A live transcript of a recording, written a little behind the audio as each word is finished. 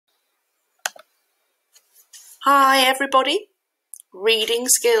Hi everybody, reading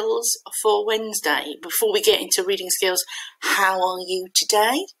skills for Wednesday. Before we get into reading skills, how are you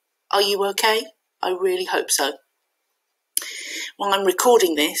today? Are you okay? I really hope so. While I'm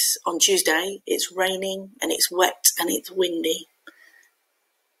recording this on Tuesday, it's raining and it's wet and it's windy.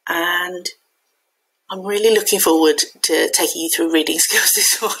 And I'm really looking forward to taking you through reading skills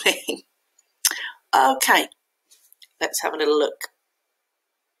this morning. Okay, let's have a little look.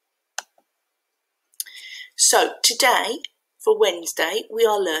 So today, for Wednesday, we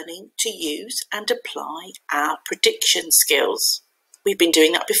are learning to use and apply our prediction skills. We've been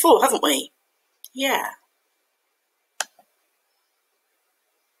doing that before, haven't we? Yeah.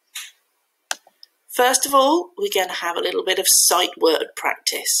 First of all, we're going to have a little bit of sight word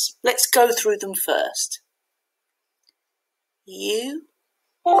practice. Let's go through them first. You.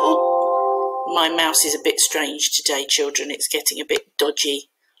 Oh, my mouse is a bit strange today, children. It's getting a bit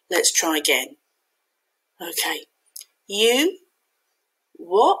dodgy. Let's try again. Okay. You.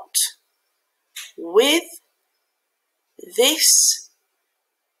 What? With. This.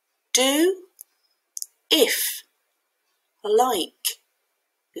 Do. If. Like.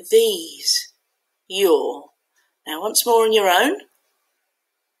 These. Your. Now once more on your own.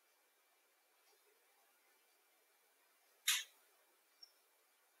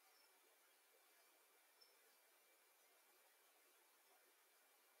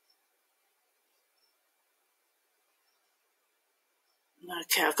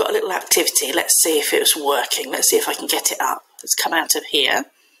 Okay, I've got a little activity. Let's see if it was working. Let's see if I can get it up. Let's come out of here and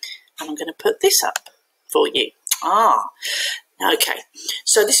I'm going to put this up for you. Okay.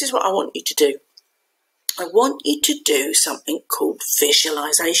 So this is what I want you to do. I want you to do something called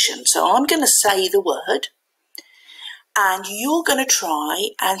visualization. So I'm going to say the word and you're going to try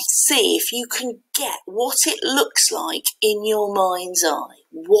and see if you can get what it looks like in your mind's eye,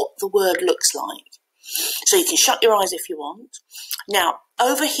 what the word looks like. So you can shut your eyes if you want. Now,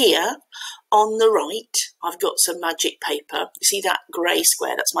 over here on the right, I've got some magic paper. You see that grey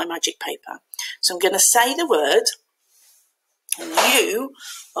square? That's my magic paper. So I'm going to say the word, and you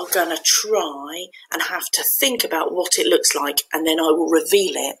are going to try and have to think about what it looks like, and then I will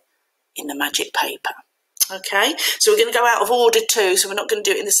reveal it in the magic paper. Okay? So we're going to go out of order too, so we're not going to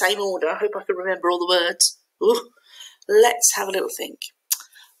do it in the same order. I hope I can remember all the words. Ooh. Let's have a little think.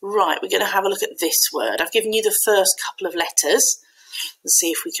 Right, we're going to have a look at this word. I've given you the first couple of letters. Let's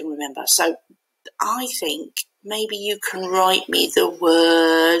see if we can remember. So I think maybe you can write me the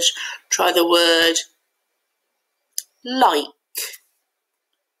word, try the word like.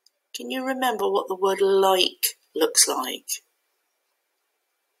 Can you remember what the word like looks like?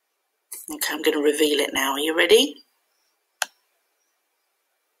 Okay, I'm going to reveal it now. Are you ready?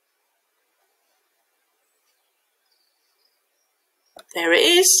 There it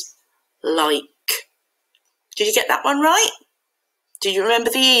is. Like. Did you get that one right? Do you remember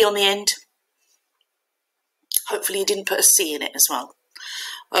the E on the end? Hopefully you didn't put a C in it as well.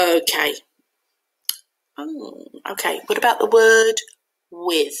 Okay. Okay, what about the word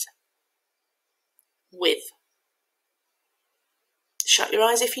with? With. Shut your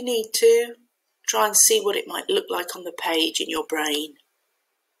eyes if you need to. Try and see what it might look like on the page in your brain.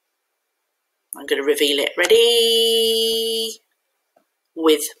 I'm going to reveal it. Ready?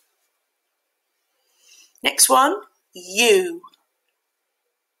 With. Next one, you.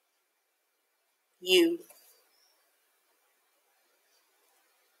 You.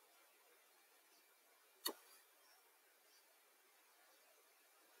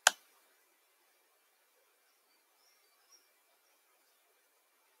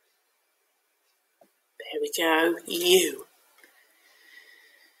 There we go, you.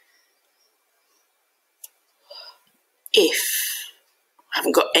 If. I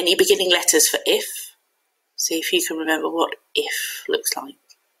haven't got any beginning letters for if. See if you can remember what if looks like.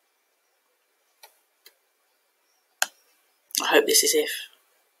 I hope this is if.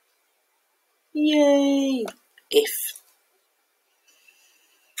 Yay! If.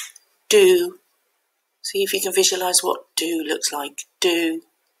 Do. See if you can visualise what do looks like. Do.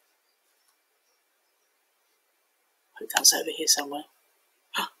 I hope that's over here somewhere.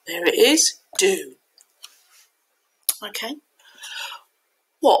 There it is. Do. Okay.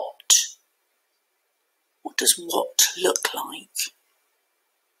 What? What does what look like?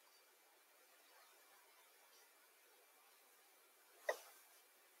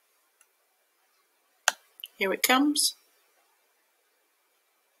 Here it comes.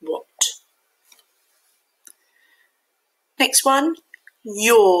 What? Next one.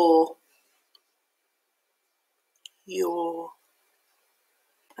 Your. Your.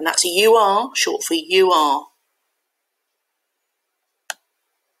 And that's a you are, short for you are.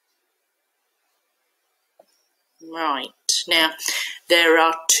 Right, now there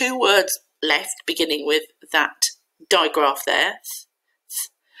are two words left beginning with that digraph there.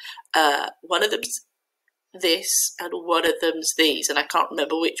 One of them's this and one of them's these, and I can't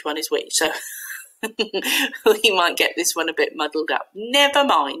remember which one is which, so we might get this one a bit muddled up. Never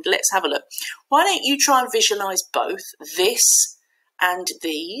mind, let's have a look. Why don't you try and visualise both this and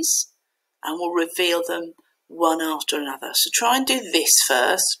these, and we'll reveal them one after another. So try and do this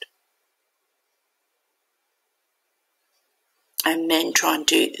first, and then try and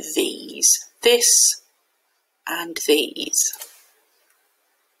do these, this and these.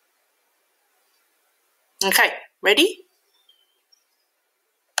 Okay, ready?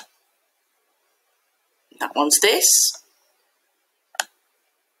 That one's this,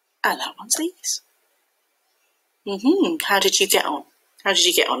 and that one's these. How did you get on? How did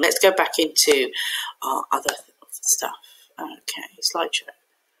you get on? Let's go back into our other stuff. Okay, slideshow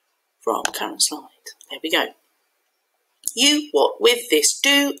from current slide. There we go. You, what with this,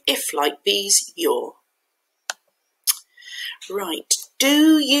 do, if like these, your. Right,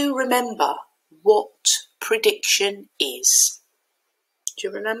 do you remember what prediction is? Do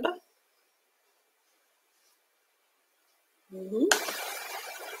you remember?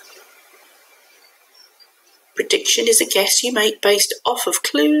 Prediction is a guess you make based off of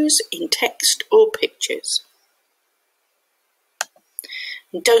clues in text or pictures.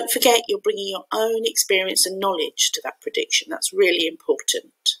 And don't forget you're bringing your own experience and knowledge to that prediction. That's really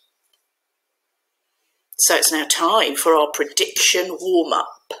important. So it's now time for our prediction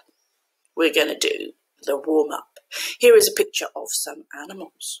warm-up. We're going to do the warm-up. Here is a picture of some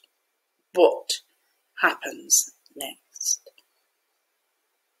animals. What happens next?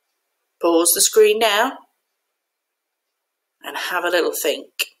 Pause the screen now and have a little think.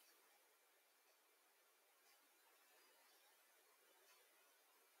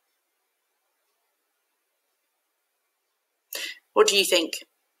 What do you think?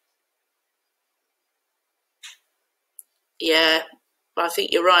 Yeah, I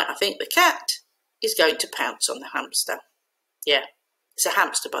think you're right. I think the cat is going to pounce on the hamster. Yeah, it's a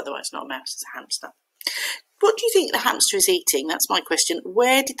hamster, by the way. It's not a mouse, it's a hamster. What do you think the hamster is eating? That's my question.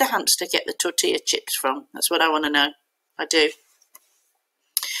 Where did the hamster get the tortilla chips from? That's what I want to know. I do.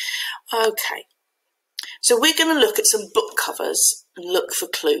 Okay, so we're going to look at some book covers and look for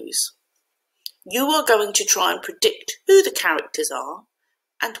clues. You are going to try and predict who the characters are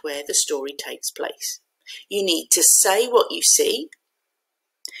and where the story takes place. You need to say what you see.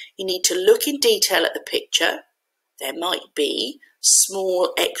 You need to look in detail at the picture. There might be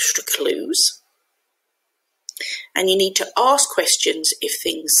small extra clues. And you need to ask questions if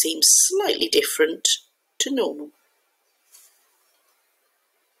things seem slightly different to normal.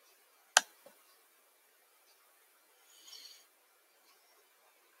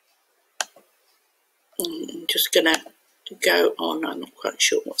 I'm just going to go on. I'm not quite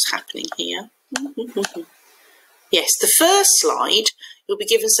sure what's happening here. Yes, the first slide, you'll be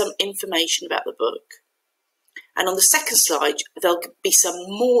given some information about the book. And on the second slide, there'll be some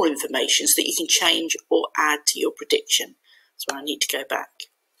more information so that you can change or add to your prediction. That's where I need to go back.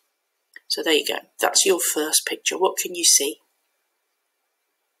 So there you go. That's your first picture. What can you see?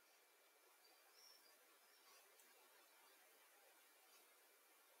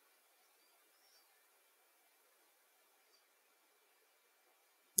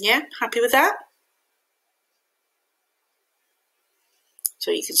 Yeah, happy with that?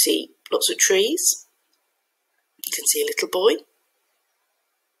 So you can see lots of trees. You can see a little boy.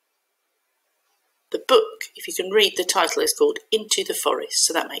 The book, if you can read the title, is called Into the Forest,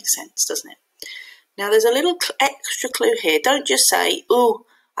 so that makes sense, doesn't it? Now there's a little extra clue here. Don't just say, oh,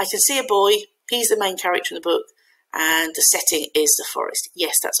 I can see a boy, he's the main character in the book, and the setting is the forest.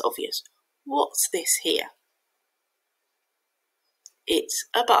 Yes, that's obvious. What's this here? It's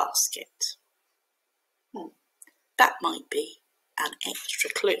a basket. That might be an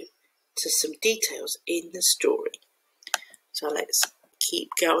extra clue to some details in the story. So let's keep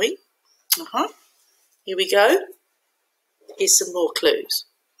going. Here we go. Here's some more clues.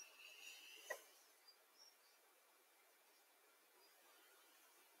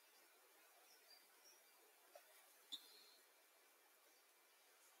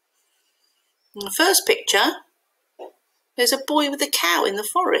 In the first picture, there's a boy with a cow in the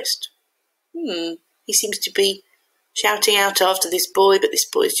forest. He seems to be shouting out after this boy, but this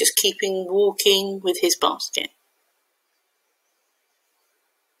boy is just keeping walking with his basket.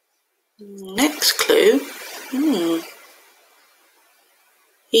 Next clue.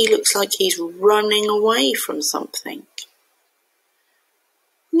 He looks like he's running away from something.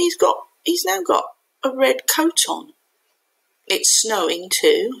 And he's now got a red coat on. It's snowing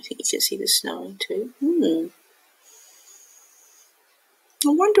too. I think you can see the snowing too. I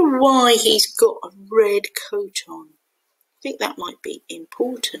wonder why he's got a red coat on. I think that might be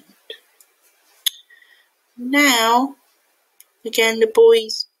important. Now, again, the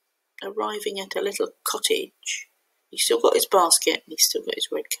boy's arriving at a little cottage. He's still got his basket and he's still got his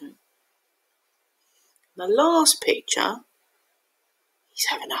red coat. The last picture, he's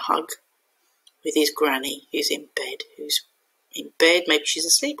having a hug with his granny who's in bed. Maybe she's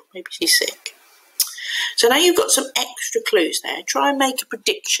asleep, maybe she's sick. So now you've got some extra clues there. Try and make a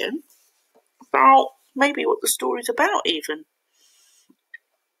prediction about maybe what the story's about even.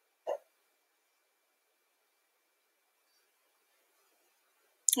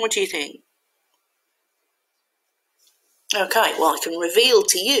 What do you think? Okay, well, I can reveal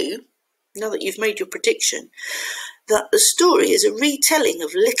to you, now that you've made your prediction, that the story is a retelling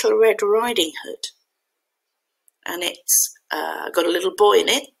of Little Red Riding Hood. And it's got a little boy in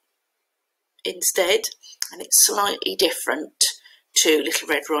it instead, and it's slightly different to Little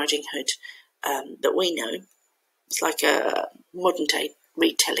Red Riding Hood that we know. It's like a modern day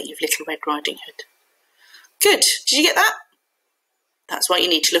retelling of Little Red Riding Hood. Good. Did you get that? That's why you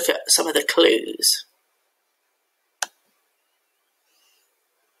need to look at some of the clues.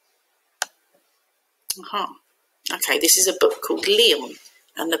 Okay, this is a book called Leon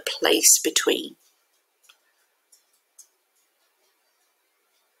and the Place Between.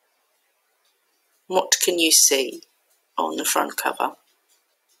 What can you see on the front cover?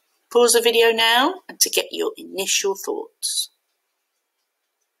 Pause the video now and to get your initial thoughts.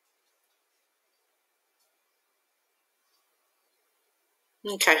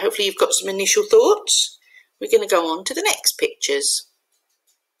 Okay, hopefully you've got some initial thoughts. We're going to go on to the next pictures.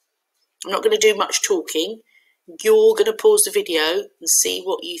 I'm not going to do much talking. You're going to pause the video and see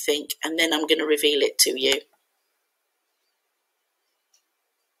what you think, and then I'm going to reveal it to you.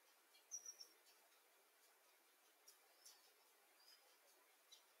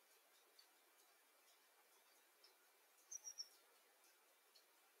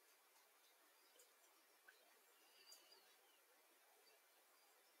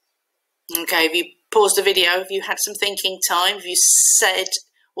 Okay, have you paused the video? Have you had some thinking time? Have you said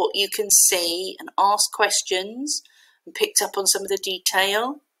what you can see and asked questions and picked up on some of the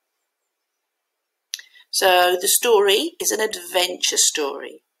detail? So the story is an adventure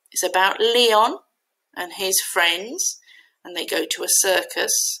story. It's about Leon and his friends, and they go to a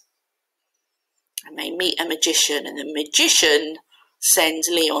circus and they meet a magician, and the magician sends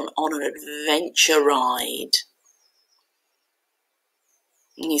Leon on an adventure ride.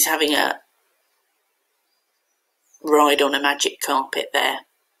 And he's having a ride on a magic carpet there.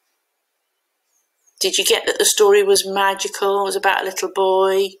 Did you get that the story was magical? It was about a little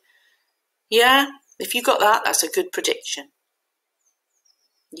boy? Yeah? If you got that, that's a good prediction.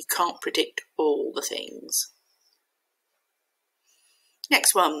 You can't predict all the things.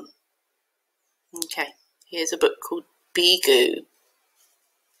 Next one. Okay, here's a book called Bigu.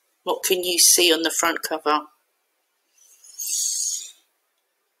 What can you see on the front cover?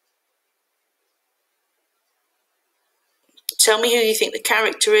 Tell me who you think the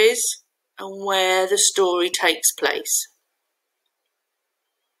character is and where the story takes place.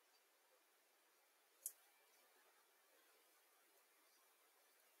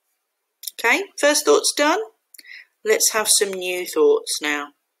 Okay, first thoughts done. Let's have some new thoughts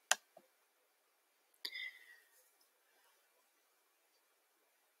now.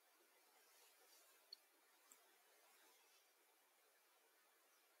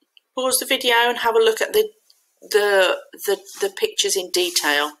 Pause the video and have a look at the pictures in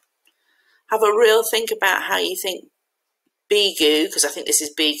detail. Have a real think about how you think Bigu, because I think this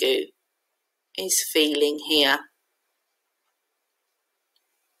is Bigu, is feeling here.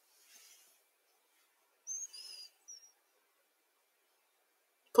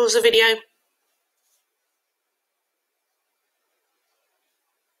 Pause the video.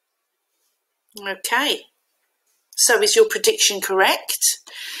 Okay, so is your prediction correct?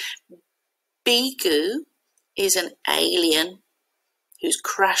 Bigu is an alien who's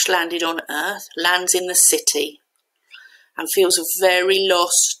crash landed on Earth, lands in the city and feels very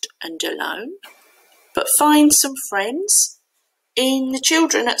lost and alone, but finds some friends in the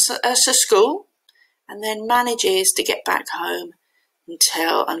children at a school, and then manages to get back home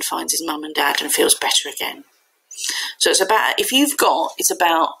and finds his mum and dad and feels better again. So it's about,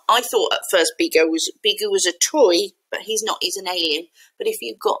 I thought at first Bigu was a toy, but he's not, he's an alien. But if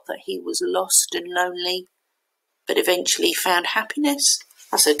you got that he was lost and lonely, but eventually found happiness,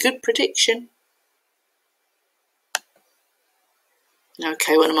 that's a good prediction.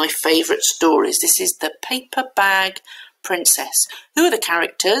 Okay, one of my favourite stories. This is The Paper Bag Princess. Who are the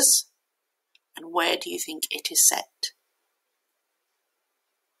characters and where do you think it is set?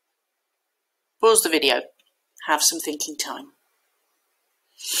 Pause the video. Have some thinking time.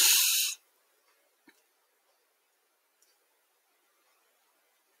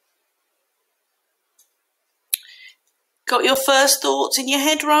 Got your first thoughts in your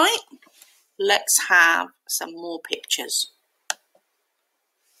head right? Let's have some more pictures.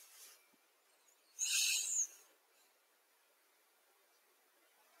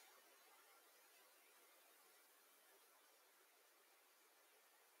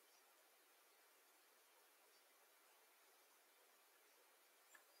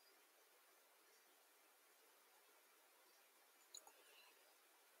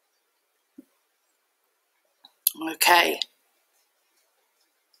 Okay.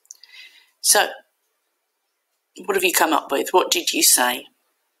 So, what have you come up with? What did you say?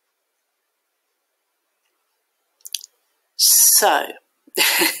 So,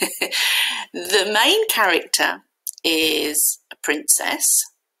 the main character is a princess,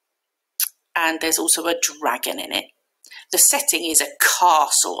 and there's also a dragon in it. The setting is a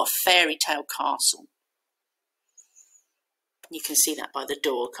castle, a fairy tale castle. You can see that by the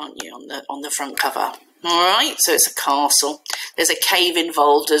door, can't you, on the front cover? All right, so it's a castle. There's a cave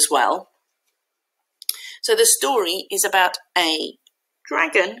involved as well. So the story is about a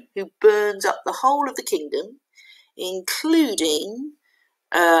dragon who burns up the whole of the kingdom, including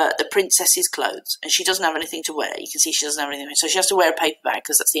the princess's clothes. And she doesn't have anything to wear. You can see she doesn't have anything. So she has to wear a paper bag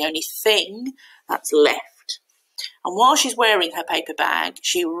because that's the only thing that's left. And while she's wearing her paper bag,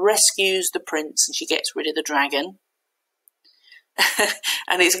 she rescues the prince and she gets rid of the dragon.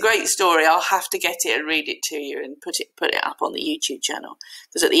 And it's a great story. I'll have to get it and read it to you and put it up on the YouTube channel.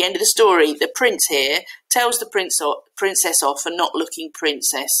 Because at the end of the story, the prince here tells the princess off for not looking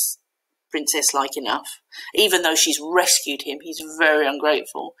princess-like enough. Even though she's rescued him, he's very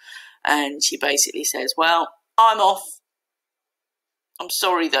ungrateful. And she basically says, well, I'm off. I'm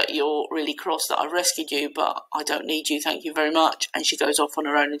sorry that you're really cross that I rescued you, but I don't need you, thank you very much. And she goes off on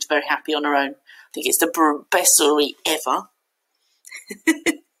her own and is very happy on her own. I think it's the best story ever.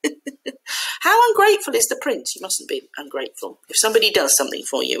 How ungrateful is the prince? You mustn't be ungrateful. If somebody does something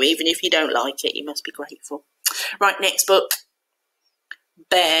for you, even if you don't like it, you must be grateful. Right, next book.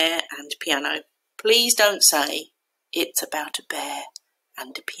 Bear and Piano. Please don't say it's about a bear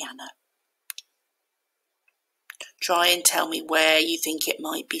and a piano. Try and tell me where you think it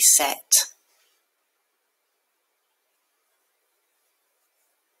might be set.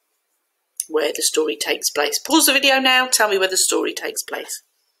 Where the story takes place. Pause the video now. Tell me where the story takes place.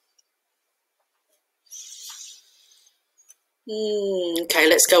 Okay,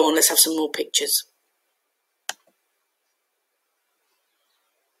 let's go on. Let's have some more pictures.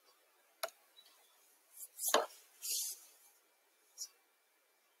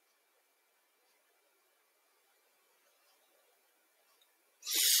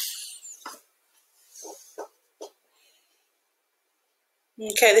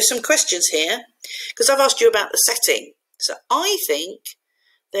 Okay, there's some questions here because I've asked you about the setting. So I think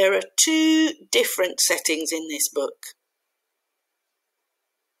there are two different settings in this book.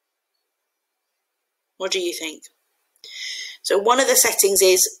 What do you think? So one of the settings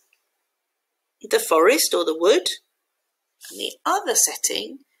is the forest or the wood, and the other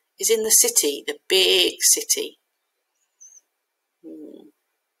setting is in the city, the big city. I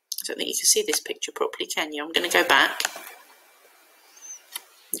don't think you can see this picture properly, can you? I'm going to go back.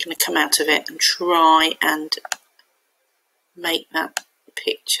 I'm going to come out of it and try and make that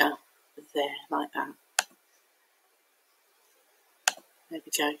picture there, like that. There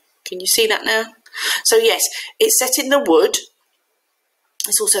we go. Can you see that now? So yes, it's set in the wood.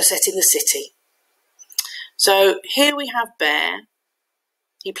 It's also set in the city. So here we have Bear.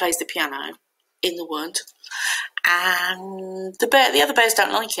 He plays the piano in the wood. And the other bears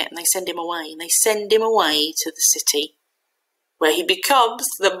don't like it and they send him away. And they send him away to the city, where he becomes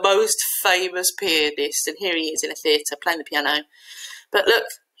the most famous pianist. And here he is in a theatre playing the piano. But look,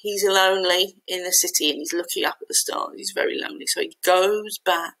 he's lonely in the city and he's looking up at the stars. He's very lonely. So he goes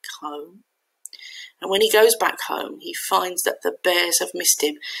back home. And when he goes back home, he finds that the bears have missed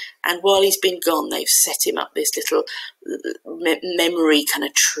him. And while he's been gone, they've set him up this little memory kind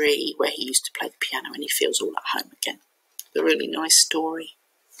of tree where he used to play the piano, and he feels all at home again. It's a really nice story.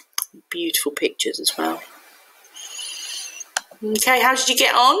 Beautiful pictures as well. Okay, how did you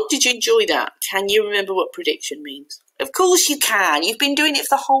get on? Did you enjoy that? Can you remember what prediction means? Of course you can. You've been doing it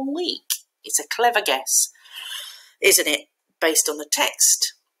for the whole week. It's a clever guess, isn't it? Based on the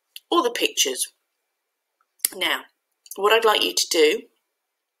text or the pictures. Now, what I'd like you to do,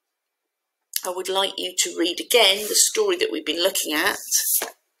 I would like you to read again the story that we've been looking at.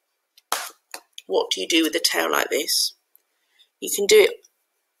 What do you do with a tale like this? You can do it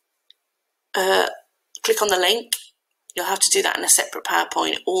click on the link. You'll have to do that in a separate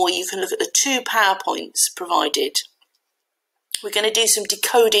PowerPoint, or you can look at the 2 PowerPoints provided. We're going to do some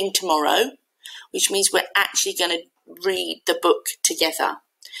decoding tomorrow, which means we're actually going to read the book together.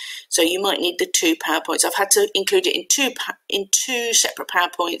 So you might need the 2 PowerPoints. I've had to include it in two separate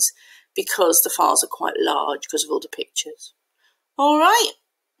PowerPoints because the files are quite large because of all the pictures. All right.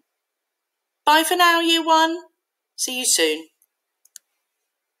 Bye for now, Year 1. See you soon.